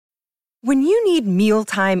When you need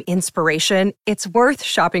mealtime inspiration, it's worth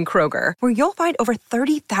shopping Kroger, where you'll find over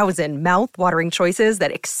 30,000 mouth-watering choices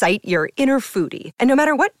that excite your inner foodie. And no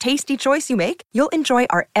matter what tasty choice you make, you'll enjoy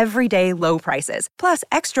our everyday low prices, plus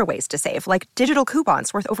extra ways to save, like digital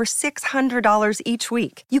coupons worth over $600 each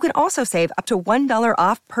week. You can also save up to $1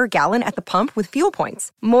 off per gallon at the pump with fuel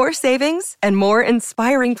points. More savings and more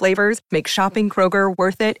inspiring flavors make shopping Kroger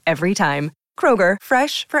worth it every time. Kroger,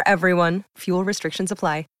 fresh for everyone. Fuel restrictions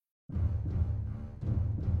apply.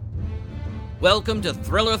 Welcome to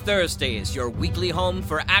Thriller Thursdays, your weekly home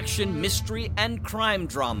for action, mystery, and crime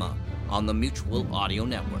drama on the Mutual Audio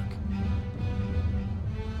Network.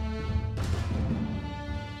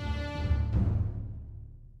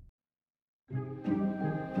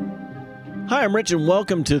 Hi, I'm Rich, and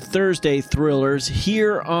welcome to Thursday Thrillers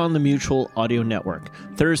here on the Mutual Audio Network.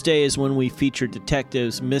 Thursday is when we feature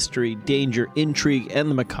detectives, mystery, danger, intrigue,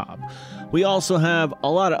 and the macabre. We also have a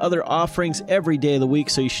lot of other offerings every day of the week,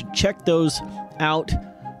 so you should check those out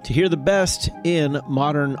to hear the best in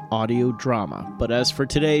modern audio drama. But as for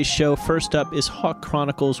today's show, first up is Hawk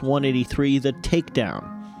Chronicles 183, The Takedown.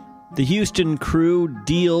 The Houston crew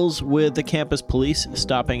deals with the campus police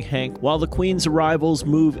stopping Hank while the Queen's arrivals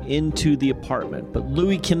move into the apartment, but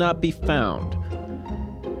Louis cannot be found.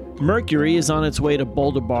 Mercury is on its way to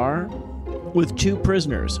Boulder Bar with two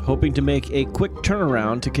prisoners, hoping to make a quick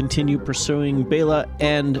turnaround to continue pursuing Bela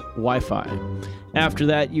and Wi-Fi. After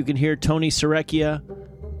that, you can hear Tony Serecchia,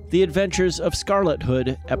 The Adventures of Scarlet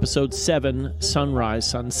Hood, Episode 7, Sunrise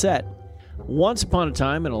Sunset. Once upon a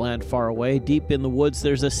time, in a land far away, deep in the woods,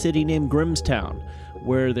 there's a city named Grimmstown,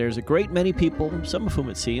 where there's a great many people, some of whom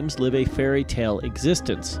it seems, live a fairy tale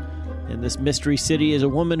existence. In this mystery city is a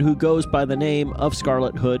woman who goes by the name of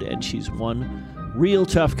Scarlet Hood, and she's one real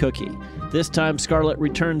tough cookie. This time, Scarlet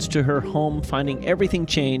returns to her home, finding everything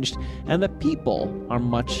changed, and the people are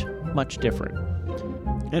much, much different.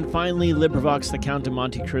 And finally, LibriVox, The Count of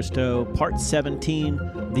Monte Cristo, Part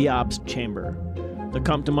 17, The Ob's Chamber. The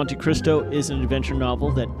Count of Monte Cristo is an adventure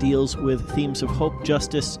novel that deals with themes of hope,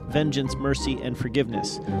 justice, vengeance, mercy, and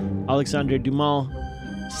forgiveness. Alexandre Dumas'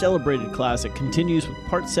 celebrated classic continues with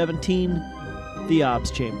Part 17, The Ob's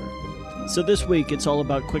Chamber. So this week, it's all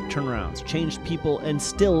about quick turnarounds, changed people, and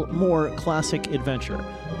still more classic adventure.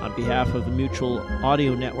 On behalf of the Mutual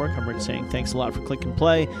Audio Network, I'm Rich saying thanks a lot for clicking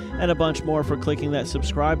play, and a bunch more for clicking that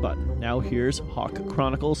subscribe button. Now here's Hawk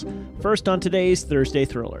Chronicles, first on today's Thursday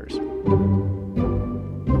Thrillers.